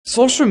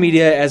Social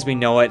media as we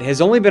know it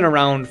has only been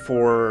around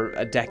for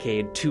a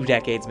decade, 2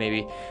 decades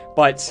maybe,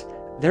 but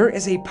there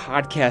is a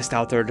podcast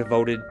out there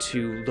devoted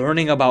to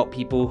learning about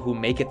people who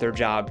make it their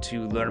job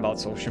to learn about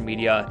social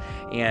media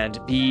and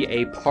be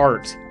a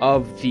part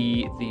of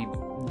the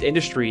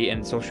industry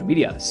and social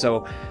media.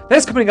 So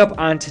that's coming up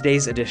on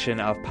today's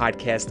edition of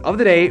Podcast of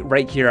the Day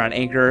right here on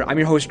Anchor. I'm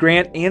your host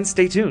Grant, and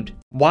stay tuned.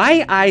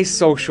 Why I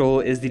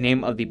Social is the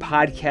name of the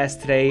podcast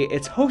today.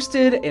 It's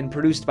hosted and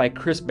produced by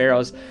Chris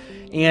Barrows.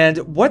 And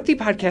what the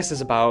podcast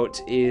is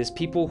about is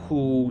people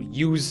who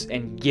use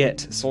and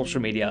get social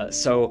media.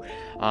 So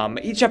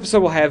each episode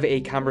will have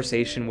a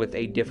conversation with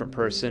a different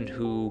person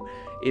who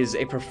is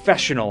a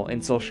professional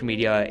in social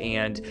media,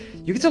 and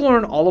you get to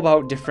learn all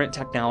about different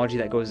technology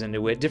that goes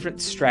into it,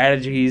 different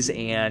strategies,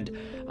 and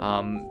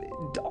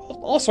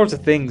all sorts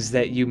of things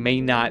that you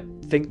may not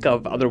think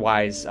of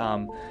otherwise,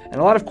 and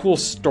a lot of cool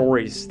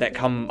stories that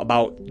come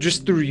about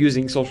just through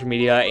using social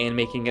media and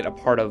making it a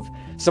part of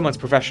someone's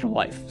professional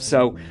life.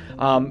 So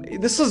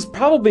this is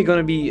probably going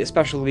to be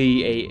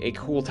especially a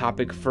cool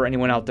topic for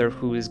anyone out there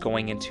who is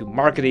going into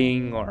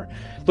marketing or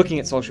looking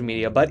at social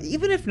media. But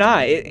even if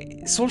not,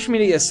 social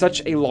media is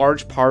such a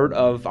large part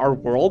of our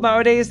world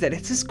nowadays that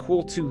it's just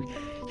cool to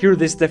hear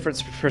this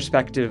different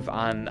perspective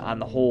on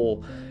the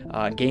whole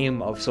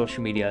game of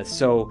social media.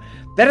 So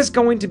that is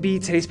going to be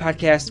today's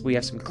podcast. We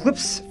have some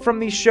clips from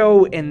the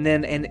show and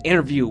then an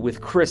interview with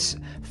Chris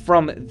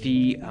from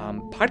the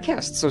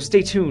podcast. So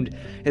stay tuned.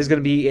 It's going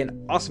to be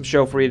an awesome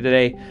show for you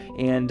today.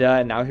 And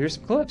now here's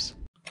some clips.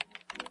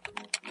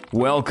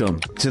 Welcome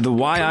to the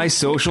Why I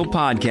Social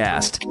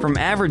podcast. From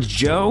average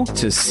Joe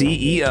to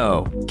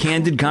CEO.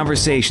 Candid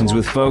conversations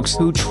with folks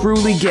who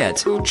truly get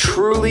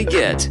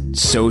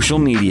social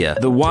media.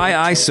 The Why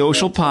I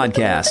Social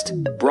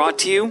podcast. Brought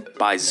to you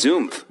by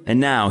Zoomf. And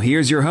now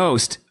here's your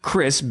host,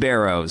 Chris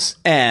Barrows.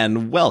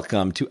 And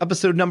welcome to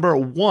episode number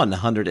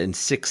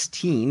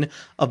 116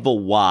 of the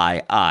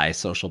Why I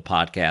Social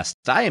podcast.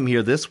 I am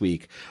here this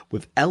week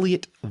with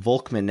Elliot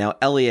Volkman. Now,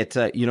 Elliot,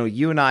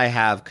 you and I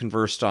have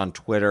conversed on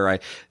Twitter.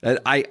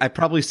 I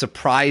probably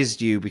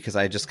surprised you because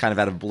I just kind of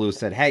out of blue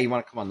said, hey, you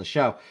want to come on the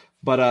show?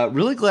 But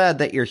really glad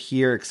that you're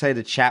here. Excited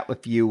to chat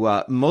with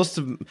you. Most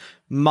of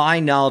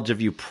my knowledge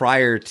of you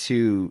prior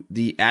to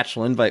the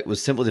actual invite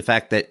was simply the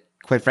fact that,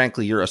 quite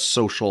frankly, you're a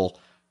social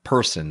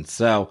person.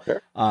 So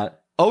sure.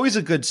 Always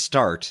a good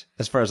start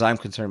as far as I'm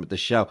concerned with the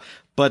show.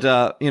 But,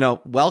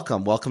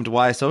 welcome to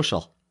Why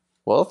Social.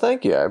 Well,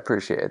 thank you. I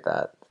appreciate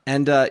that.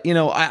 And,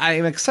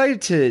 I'm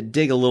excited to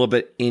dig a little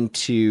bit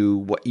into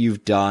what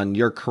you've done,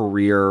 your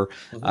career.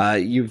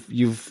 Mm-hmm.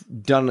 You've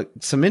done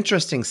some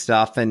interesting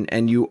stuff,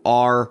 and you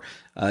are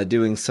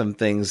doing some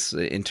things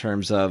in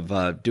terms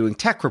of doing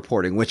tech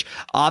reporting, which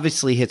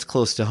obviously hits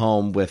close to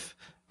home with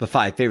the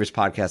 5 Favorites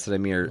podcast that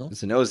Amir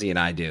Zanozzi and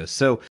I do.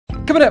 So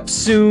coming up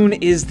soon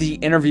is the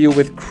interview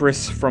with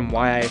Chris from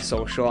Why I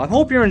Social. I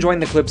hope you're enjoying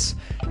the clips.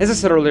 As I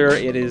said earlier,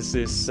 it is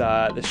this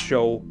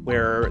show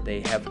where they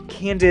have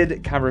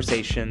candid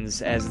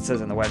conversations, as it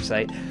says on the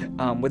website,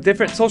 with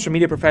different social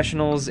media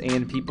professionals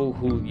and people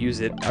who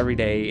use it every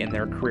day in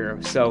their career.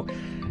 So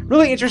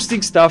really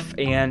interesting stuff,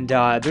 and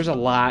there's a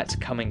lot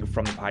coming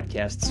from the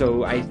podcast.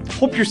 So I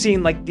hope you're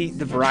seeing like the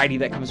variety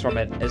that comes from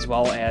it, as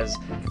well as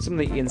some of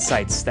the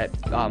insights that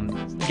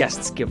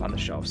guests give on the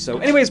show. So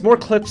anyways, more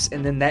clips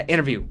and then that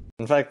interview.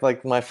 In fact,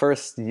 like my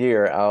first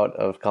year out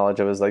of college,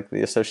 I was like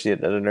the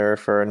associate editor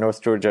for a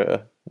North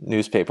Georgia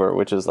newspaper,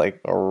 which is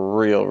like a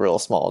real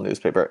small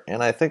newspaper.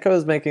 And I think I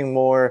was making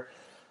more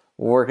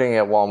working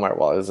at Walmart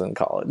while I was in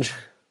college.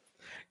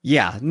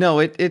 Yeah, no,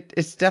 it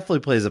definitely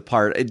plays a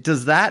part.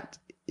 Does that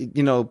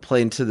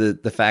play into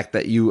the fact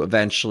that you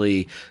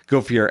eventually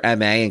go for your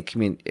MA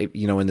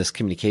in this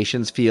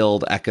communications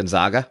field at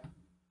Gonzaga?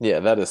 Yeah,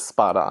 that is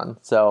spot on.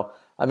 So,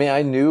 I mean,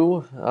 I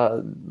knew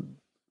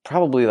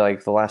probably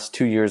like the last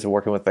 2 years of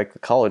working with like the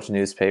college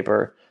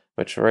newspaper,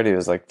 which already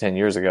was like 10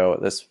 years ago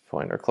at this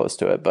point or close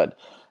to it. But,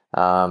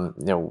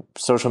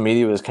 social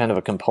media was kind of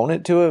a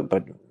component to it,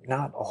 but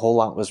not a whole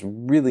lot was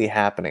really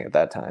happening at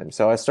that time.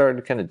 So I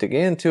started kind of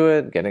digging into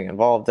it, getting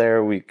involved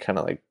there. We kind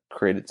of like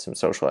created some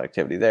social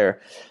activity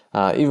there.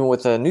 Even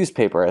with the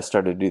newspaper, I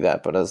started to do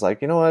that. But I was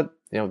like, you know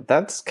what?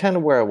 That's kind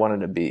of where I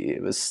wanted to be.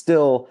 This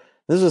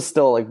was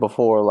still like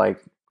before like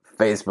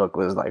Facebook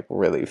was like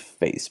really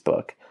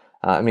Facebook.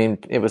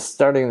 It was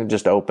starting to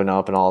just open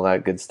up and all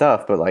that good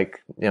stuff, but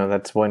like,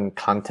 that's when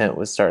content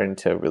was starting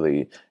to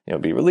really,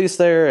 be released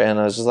there. And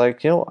I was just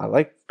like, I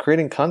like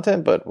creating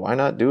content, but why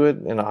not do it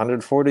in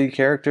 140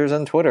 characters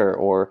on Twitter,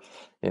 or,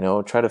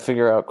 try to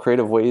figure out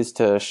creative ways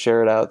to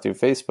share it out through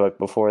Facebook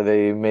before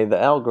they made the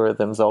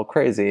algorithms all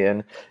crazy.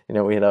 And,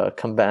 we had to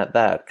combat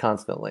that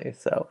constantly.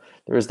 So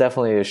there was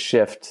definitely a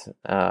shift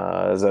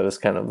as I was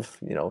kind of,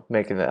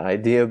 making the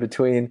idea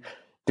between,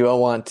 do I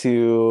want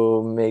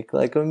to make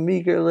like a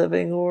meager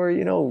living or,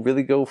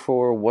 really go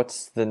for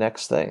what's the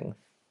next thing?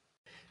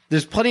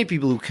 There's plenty of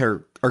people who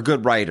care are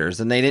good writers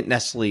and they didn't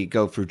necessarily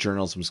go through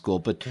journalism school,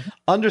 but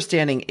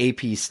understanding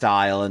AP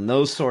style and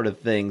those sort of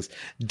things,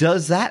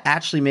 does that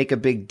actually make a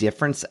big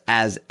difference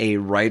as a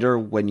writer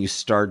when you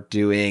start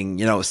doing,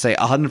 say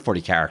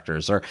 140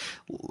 characters or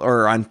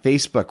on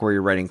Facebook where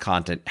you're writing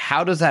content?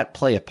 How does that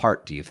play a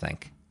part, do you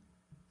think?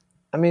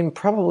 I mean,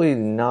 probably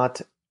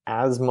not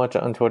as much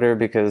on Twitter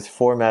because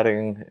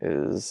formatting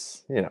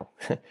is,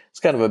 it's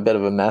kind of a bit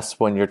of a mess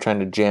when you're trying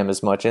to jam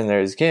as much in there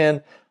as you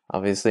can.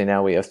 Obviously,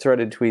 now we have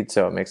threaded tweets,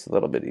 so it makes it a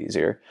little bit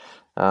easier.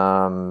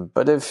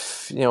 But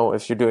if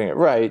you're doing it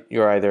right,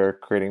 you're either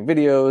creating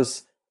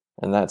videos,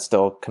 and that's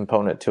still a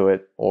component to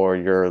it, or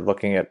you're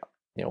looking at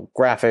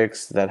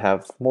graphics that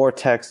have more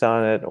text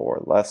on it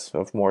or less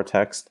of more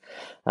text.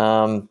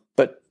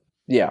 But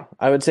yeah,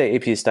 I would say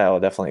AP style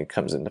definitely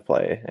comes into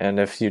play. And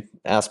if you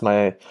ask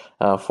my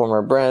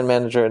former brand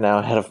manager,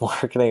 now head of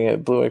marketing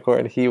at Blue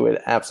Acorn, he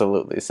would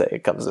absolutely say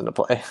it comes into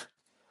play.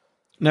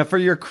 Now, for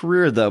your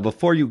career, though,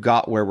 before you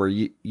got where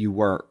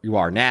you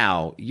are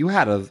now, you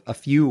had a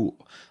few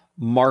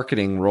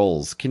marketing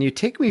roles. Can you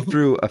take me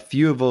through a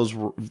few of those,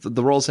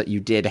 the roles that you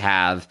did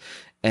have,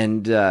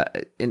 and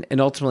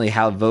ultimately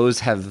how those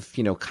have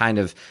kind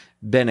of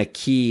been a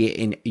key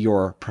in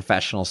your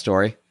professional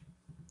story?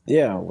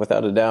 Yeah,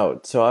 without a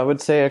doubt. So I would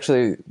say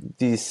actually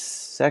the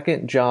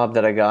second job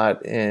that I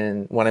got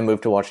when I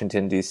moved to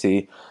Washington,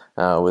 D.C.,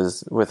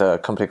 was with a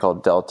company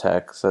called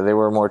Deltek. So they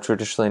were more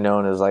traditionally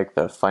known as like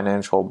the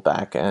financial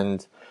back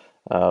end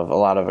of a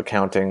lot of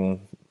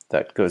accounting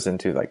that goes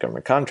into like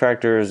government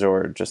contractors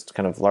or just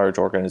kind of large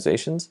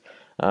organizations.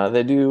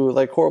 They do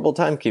like horrible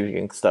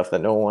timekeeping stuff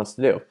that no one wants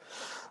to do.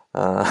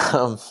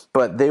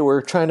 But they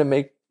were trying to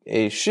make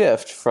a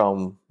shift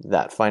from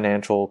that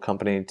financial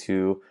company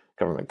to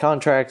government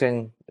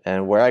contracting.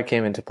 And where I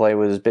came into play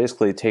was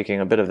basically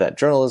taking a bit of that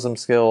journalism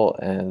skill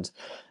and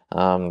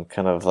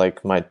kind of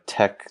like my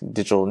tech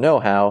digital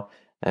know-how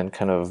and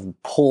kind of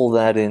pull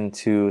that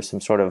into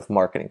some sort of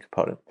marketing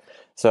component.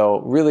 So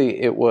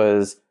really it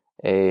was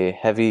a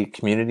heavy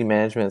community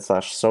management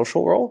 /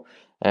 social role.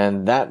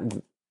 And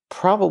that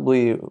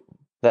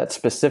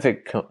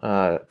specific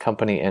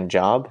company and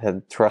job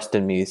had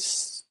thrusted me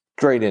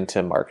straight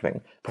into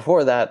marketing.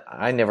 Before that,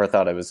 I never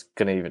thought I was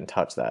going to even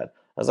touch that.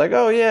 I was like,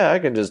 oh yeah, I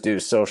can just do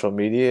social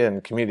media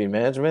and community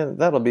management.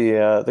 That'll be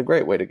the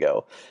great way to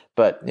go.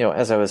 But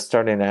as I was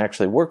starting to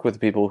actually work with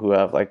people who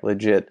have like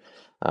legit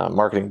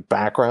marketing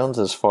backgrounds,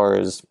 as far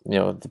as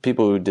the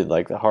people who did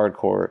like the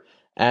hardcore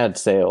ad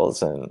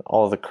sales and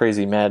all the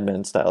crazy Mad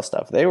Men style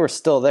stuff, they were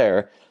still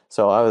there.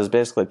 So I was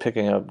basically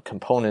picking up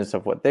components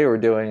of what they were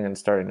doing and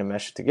starting to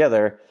mesh it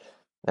together.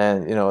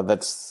 And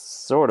that's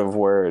sort of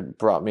where it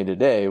brought me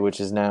today,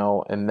 which is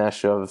now a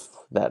mesh of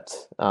that.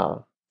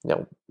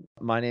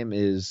 My name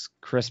is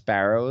Chris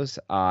Barrows.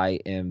 I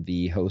am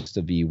the host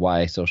of the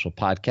Why Social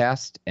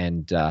podcast,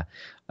 and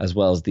as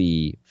well as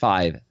the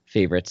 5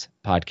 Favorites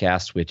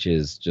podcast, which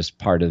is just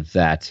part of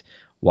that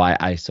Why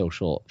I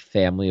Social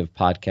family of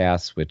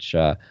podcasts, which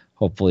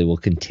hopefully will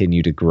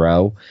continue to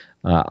grow.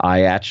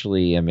 I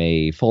actually am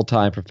a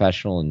full-time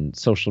professional in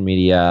social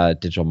media,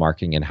 digital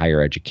marketing, and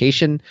higher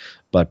education,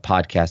 but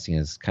podcasting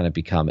has kind of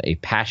become a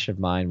passion of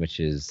mine, which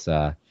is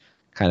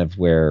kind of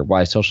where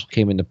Why Social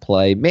came into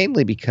play,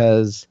 mainly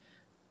because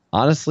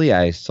honestly,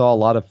 I saw a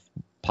lot of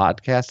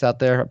podcasts out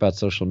there about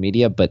social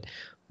media, but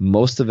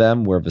most of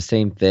them were the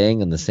same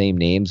thing and the same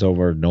names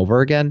over and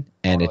over again.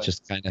 And It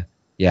just kind of,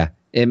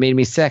 it made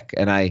me sick.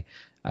 And I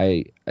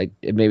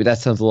maybe that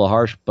sounds a little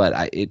harsh,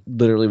 but it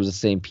literally was the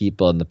same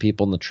people, and the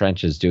people in the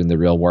trenches doing the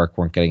real work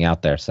weren't getting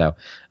out there. So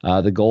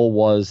the goal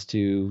was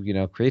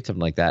to, create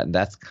something like that. And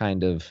that's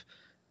kind of,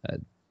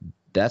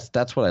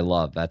 that's what I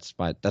love. That's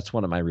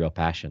one of my real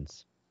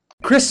passions.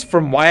 Chris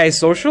from Why I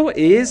Social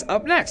is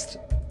up next.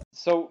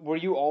 So were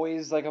you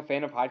always like a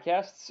fan of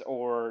podcasts,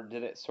 or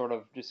did it sort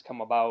of just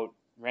come about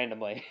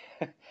randomly?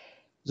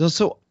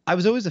 So I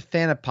was always a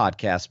fan of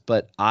podcasts,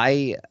 but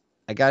I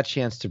got a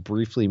chance to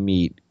briefly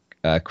meet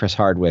Chris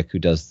Hardwick, who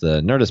does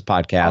the Nerdist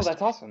podcast. Oh,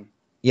 that's awesome.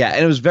 Yeah,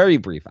 and it was very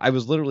brief. I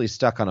was literally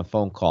stuck on a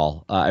phone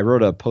call. I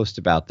wrote a post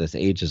about this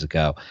ages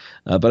ago,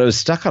 but I was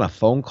stuck on a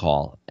phone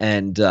call,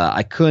 and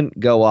I couldn't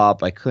go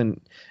up. I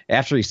couldn't,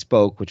 after he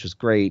spoke, which was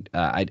great,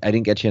 I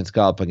didn't get a chance to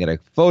go up and get a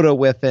photo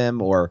with him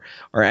or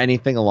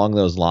anything along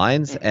those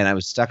lines, and I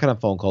was stuck on a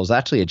phone call. It was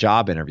actually a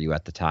job interview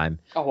at the time.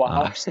 Oh,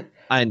 wow.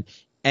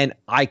 And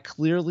I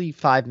clearly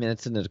 5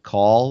 minutes into the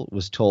call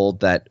was told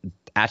that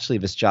actually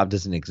this job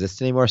doesn't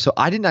exist anymore. So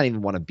I did not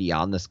even want to be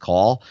on this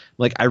call.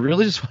 Like, I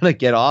really just want to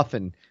get off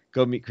and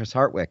go meet Chris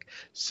Hardwick.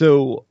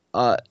 So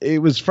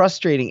it was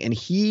frustrating. And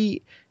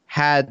he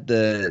had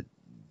the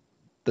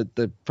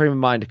frame of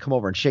mind to come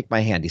over and shake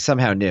my hand. He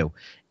somehow knew.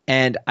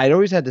 And I'd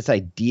always had this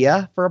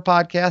idea for a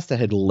podcast that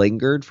had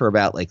lingered for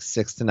about like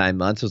 6 to 9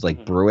 months. It was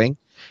like brewing.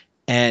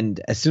 And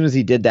as soon as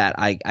he did that,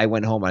 I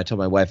went home and I told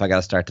my wife I got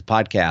to start the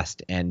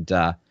podcast. And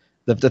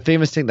the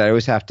famous thing that I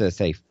always have to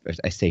say,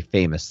 I say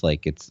famous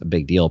like it's a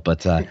big deal,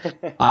 but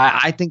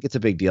I think it's a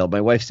big deal. My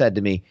wife said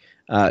to me,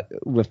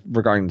 with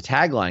regarding the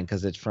tagline,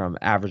 because it's from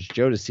Average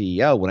Joe to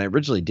CEO. When I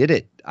originally did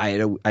it, I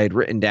had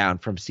written down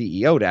from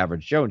CEO to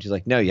Average Joe, and she's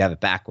like, "No, you have it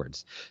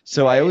backwards."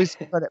 So I always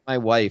credit my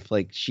wife.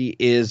 Like, she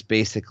is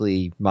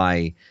basically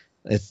my.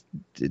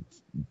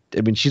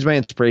 I mean, she's my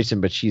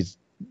inspiration, but she's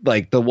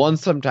like the one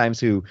sometimes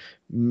who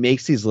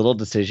makes these little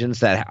decisions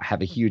that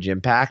have a huge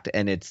impact.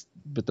 And it's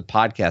with the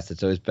podcast,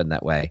 it's always been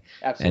that way.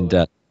 Absolutely.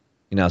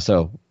 And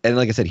so, and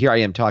like I said, here I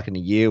am talking to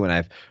you, and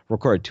I've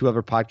recorded 2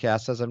 other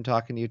podcasts as I'm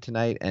talking to you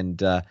tonight.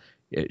 And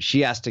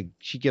she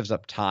gives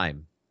up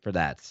time for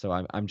that. So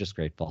I'm just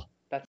grateful.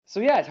 So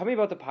yeah, tell me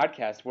about the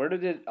podcast. Where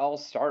did it all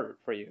start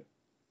for you?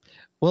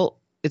 Well,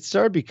 it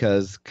started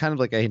because, kind of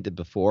like I hinted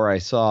before, I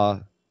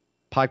saw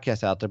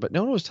podcasts out there, but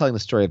no one was telling the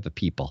story of the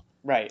people.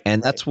 Right.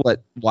 And that's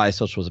what Why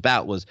Social was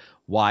about, was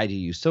why do you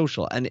use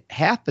social? And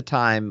half the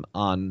time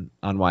on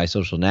Why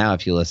Social now,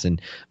 if you listen,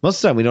 most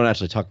of the time we don't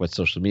actually talk about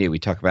social media. We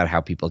talk about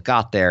how people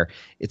got there.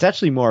 It's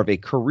actually more of a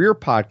career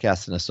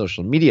podcast than a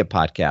social media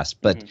podcast,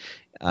 but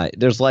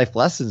there's life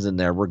lessons in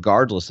there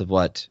regardless of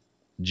what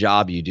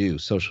job you do,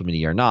 social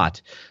media or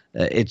not.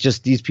 It's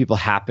just these people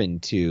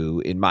happen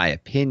to, in my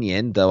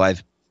opinion, though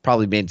I've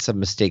probably made some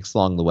mistakes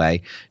along the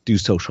way, do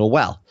social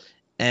well.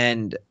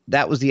 And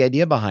that was the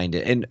idea behind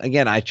it. And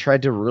again, I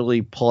tried to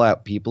really pull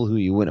out people who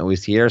you wouldn't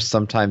always hear.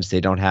 Sometimes they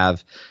don't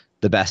have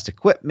the best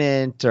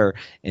equipment, and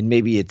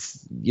maybe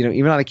it's,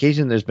 even on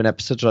occasion, there's been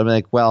episodes where I'm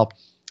like, well,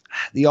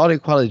 the audio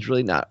quality is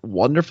really not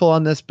wonderful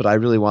on this, but I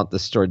really want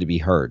this story to be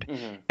heard.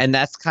 And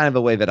that's kind of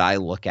a way that I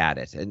look at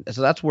it. And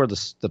so that's where the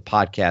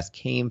podcast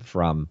came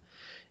from.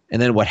 And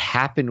then what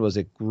happened was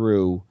it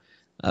grew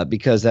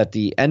because at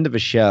the end of a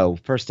show,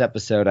 first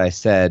episode, I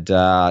said,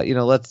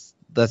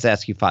 let's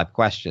ask you 5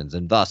 questions.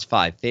 And thus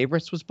 5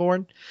 Favorites was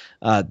born,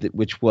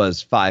 which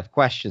was 5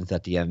 questions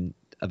at the end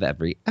of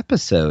every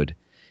episode.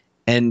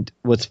 And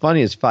what's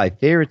funny is 5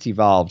 Favorites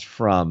evolved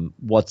from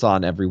what's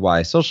on every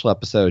Why Social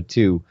episode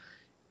to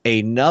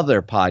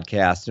another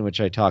podcast in which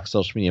I talk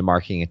social media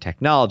marketing and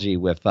technology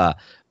with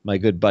my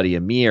good buddy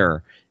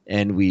Amir.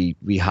 And we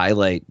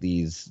highlight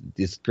this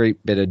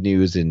great bit of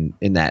news in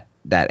that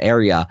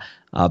area.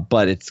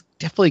 But it's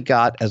definitely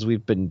got, as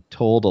we've been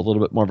told, a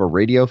little bit more of a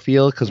radio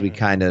feel, because we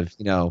kind of,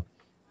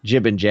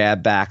 jib and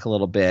jab back a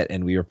little bit,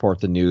 and we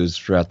report the news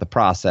throughout the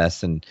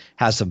process and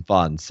have some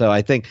fun. So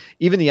I think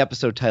even the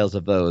episode titles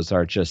of those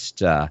are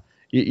just,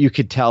 you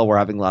could tell we're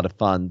having a lot of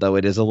fun, though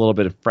it is a little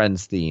bit of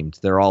Friends themed.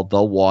 They're all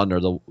the one, or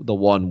the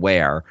one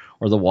where,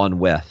 or the one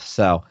with.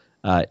 So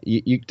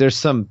there's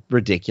some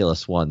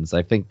ridiculous ones.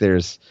 I think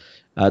there's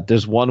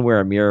one where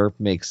Amir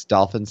makes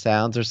dolphin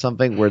sounds or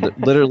something, where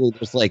literally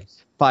there's like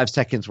 5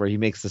 seconds where he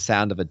makes the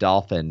sound of a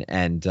dolphin,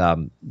 and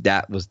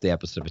that was the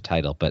episode of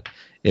title. But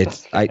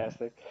he's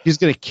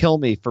gonna kill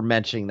me for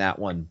mentioning that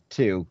one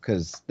too,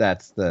 because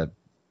that's the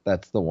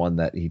one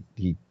that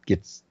he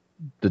gets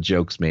the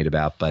jokes made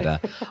about.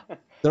 But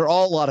they're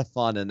all a lot of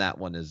fun, and that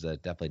one is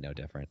definitely no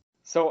different.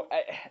 So,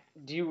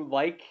 do you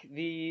like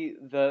the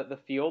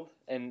field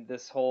and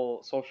this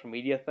whole social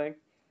media thing?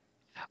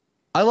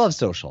 I love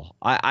social.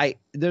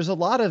 There's a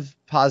lot of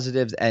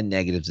positives and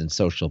negatives in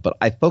social, but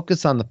I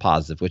focus on the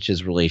positive, which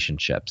is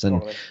relationships.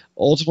 And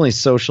ultimately,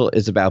 social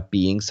is about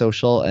being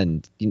social.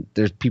 And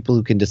there's people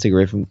who can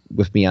disagree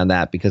with me on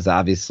that, because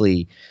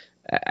obviously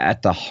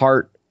at the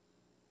heart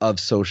of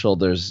social,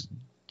 there's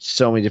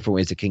so many different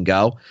ways it can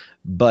go.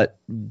 But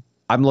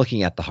I'm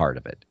looking at the heart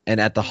of it. And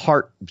at the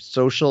heart,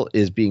 social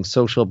is being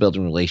social,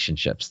 building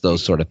relationships,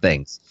 those sort of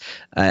things.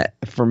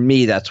 For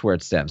me, that's where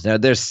it stems. Now,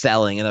 there's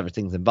selling and other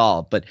things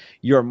involved, but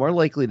you're more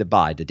likely to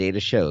buy, the data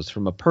shows,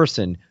 from a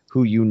person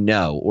who you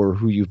know or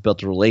who you've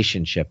built a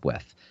relationship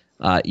with.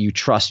 You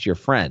trust your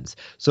friends.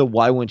 So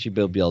why wouldn't you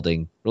be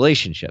building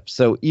relationships?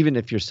 So even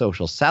if you're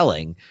social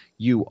selling,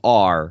 you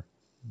are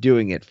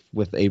doing it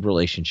with a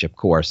relationship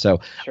core.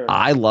 So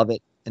I love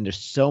it. And there's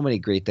so many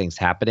great things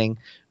happening.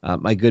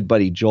 My good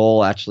buddy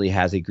Joel actually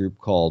has a group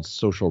called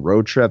Social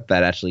Road Trip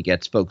that actually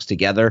gets folks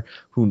together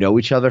who know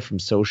each other from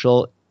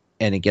social,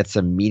 and it gets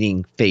them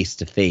meeting face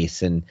to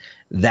face. And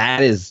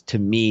that is, to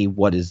me,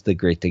 what is the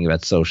great thing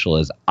about social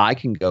is I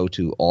can go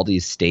to all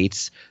these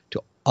states,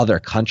 to other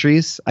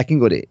countries. I can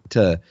go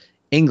to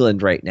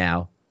England right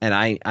now, and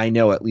I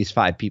know at least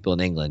 5 people in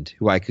England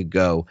who I could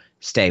go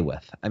stay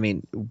with. I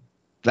mean,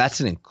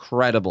 that's an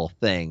incredible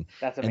thing.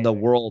 That's amazing. And the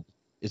world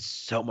is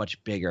so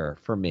much bigger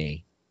for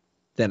me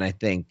than I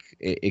think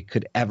it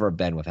could ever have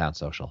been without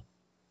social.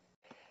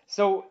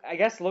 So I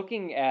guess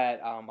looking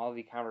at all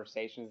the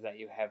conversations that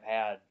you have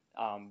had,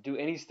 do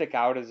any stick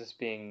out as just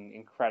being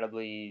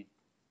incredibly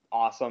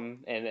awesome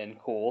and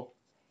cool?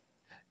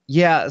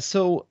 Yeah,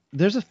 so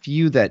there's a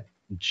few that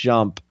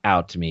jump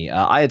out to me.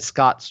 I had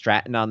Scott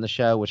Stratton on the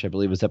show, which I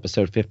believe was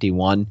episode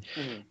 51.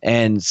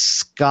 And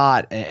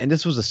Scott, and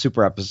this was a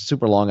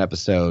super long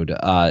episode.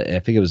 I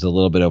think it was a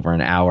little bit over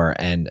an hour.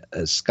 And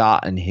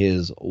Scott and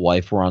his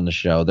wife were on the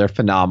show. They're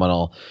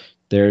phenomenal.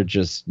 They're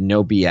just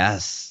no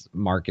BS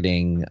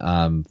marketing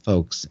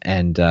folks,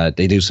 and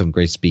they do some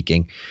great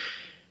speaking.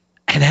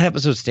 And that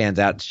episode stands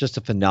out. It's just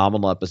a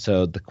phenomenal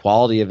episode. The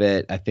quality of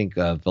it, I think,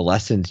 of the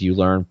lessons you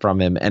learn from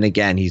him. And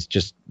again,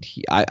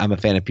 I'm a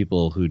fan of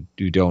people who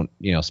don't,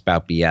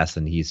 spout BS,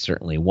 and he's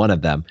certainly one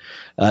of them.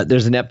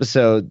 There's an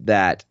episode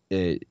that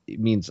it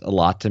means a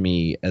lot to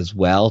me as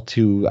well,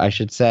 too, I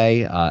should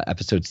say.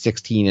 Episode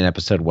 16 and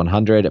episode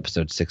 100.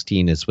 Episode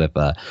 16 is with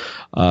a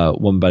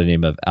woman by the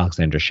name of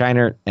Alexandra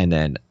Scheiner. And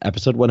then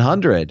episode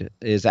 100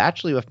 is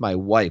actually with my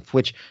wife,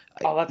 which...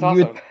 Oh, that's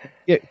awesome.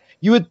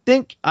 You would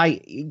think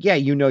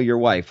your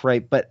wife,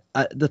 right? But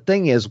the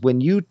thing is,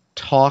 when you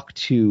talk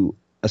to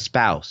a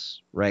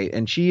spouse, right,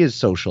 and she is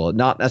social,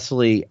 not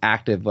necessarily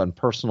active on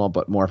personal,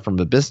 but more from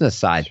the business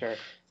side,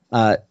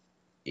 sure.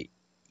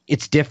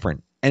 It's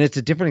different. And it's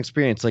a different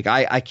experience. Like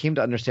I came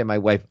to understand my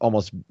wife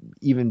almost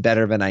even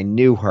better than I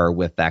knew her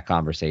with that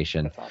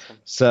conversation. That's awesome.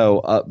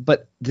 So,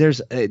 but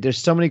there's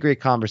so many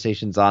great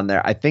conversations on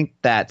there. I think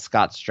that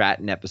Scott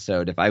Stratton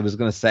episode, if I was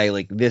going to say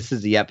like, this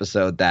is the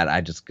episode that I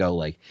just go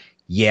like,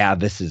 yeah,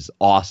 this is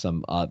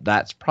awesome.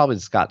 That's probably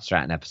the Scott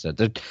Stratton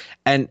episode.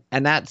 And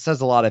that says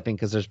a lot, I think,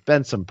 because there's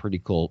been some pretty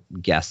cool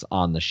guests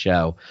on the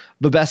show.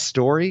 The best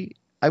story,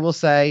 I will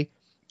say,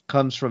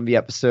 comes from the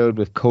episode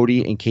with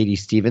Cody and Katie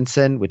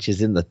Stevenson, which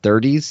is in the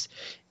 30s.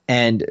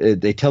 And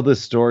they tell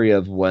this story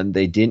of when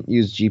they didn't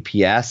use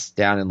GPS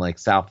down in like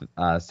South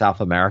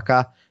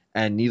America.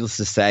 And needless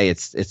to say,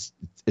 it's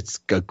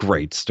a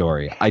great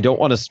story. I don't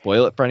want to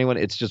spoil it for anyone.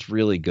 It's just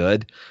really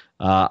good.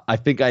 I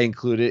think I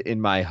include it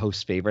in my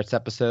host favorites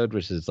episode,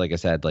 which is, like I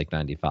said, like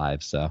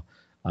 95. So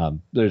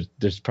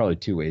there's probably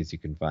two ways you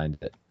can find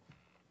it.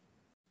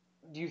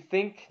 Do you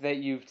think that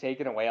you've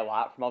taken away a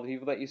lot from all the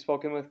people that you've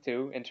spoken with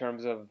too, in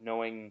terms of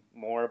knowing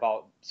more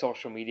about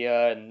social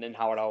media and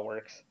how it all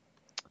works?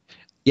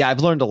 Yeah, I've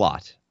learned a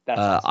lot. That's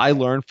awesome. I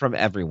learned from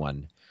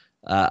everyone.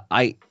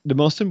 The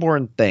most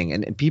important thing,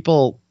 and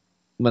people,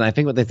 when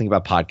what they think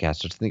about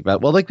podcasters, think about,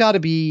 well, they've got to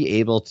be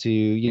able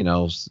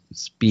to,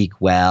 speak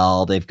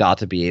well. They've got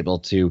to be able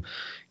to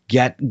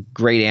get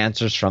great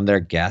answers from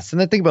their guests. And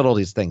they think about all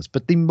these things.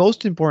 But the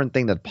most important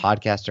thing that a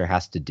podcaster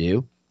has to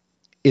do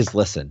is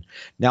listen.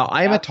 Now,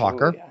 I am a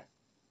talker. Yeah.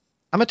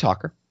 I'm a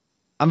talker.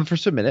 I'm the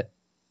first to admit it.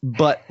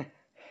 But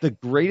the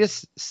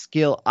greatest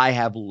skill I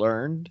have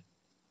learned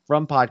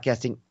from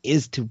podcasting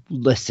is to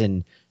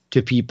listen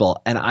to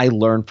people. And I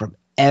learn from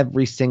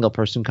every single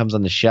person who comes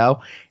on the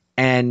show.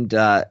 And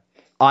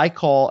I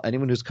call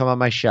anyone who's come on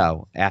my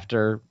show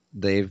after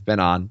they've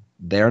been on,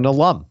 they're an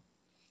alum.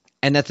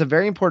 And that's a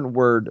very important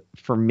word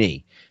for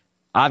me.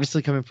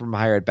 Obviously, coming from a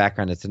higher ed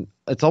background,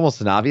 it's almost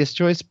an obvious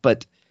choice,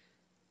 but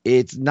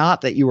it's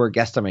not that you were a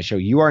guest on my show.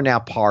 You are now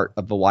part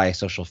of the YI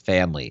Social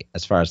family,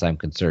 as far as I'm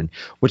concerned,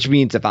 which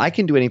means if I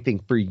can do anything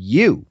for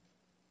you,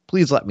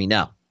 please let me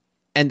know.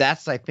 And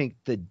that's, I think,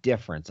 the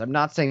difference. I'm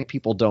not saying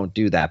people don't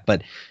do that,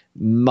 but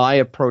my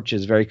approach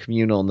is very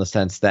communal in the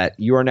sense that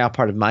you are now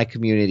part of my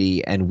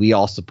community and we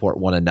all support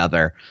one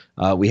another.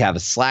 We have a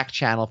Slack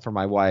channel for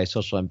my YI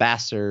Social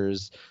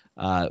ambassadors.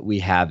 We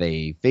have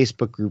a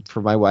Facebook group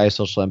for my YI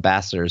Social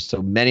ambassadors.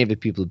 So many of the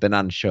people who've been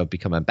on the show have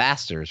become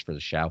ambassadors for the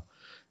show.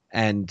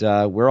 And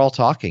we're all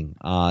talking,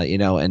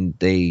 and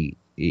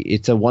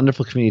it's a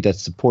wonderful community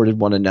that's supported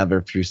one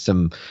another through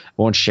some, I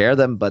won't share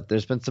them, but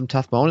there's been some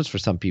tough moments for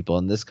some people.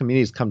 And this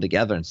community has come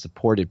together and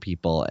supported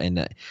people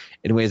in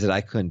ways that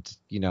I couldn't,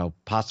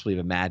 possibly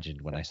have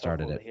imagined when I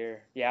started it.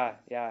 Here. Yeah.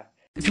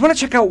 If you want to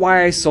check out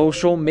YI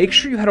Social, make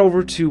sure you head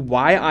over to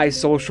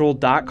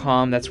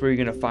yisocial.com. That's where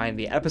you're going to find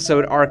the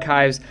episode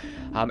archives,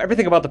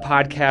 everything about the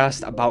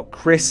podcast, about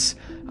Chris,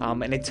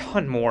 and a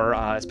ton more,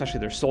 especially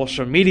their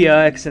social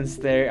media, since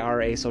they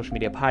are a social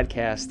media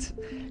podcast.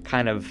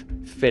 Kind of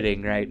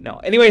fitting, right? No.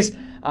 Anyways,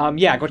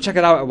 go check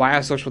it out at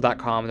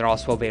yisocial.com. They're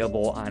also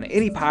available on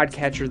any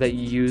podcatcher that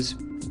you use.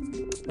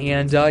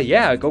 And go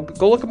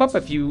look them up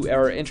if you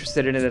are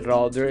interested in it at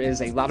all. There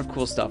is a lot of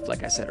cool stuff,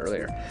 like I said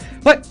earlier.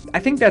 But I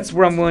think that's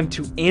where I'm going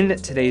to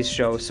end today's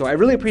show. So I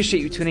really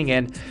appreciate you tuning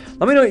in.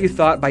 Let me know what you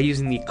thought by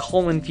using the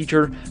call-in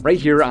feature right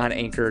here on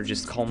Anchor.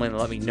 Just call in and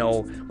let me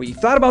know what you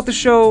thought about the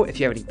show. If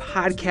you have any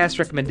podcast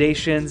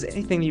recommendations,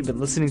 anything you've been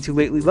listening to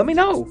lately, let me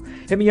know.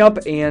 Hit me up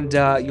and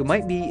you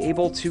might be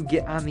able to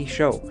get on the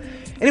show.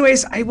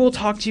 Anyways, I will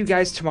talk to you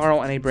guys tomorrow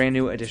on a brand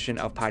new edition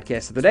of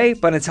Podcast of the Day.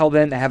 But until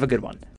then, have a good one.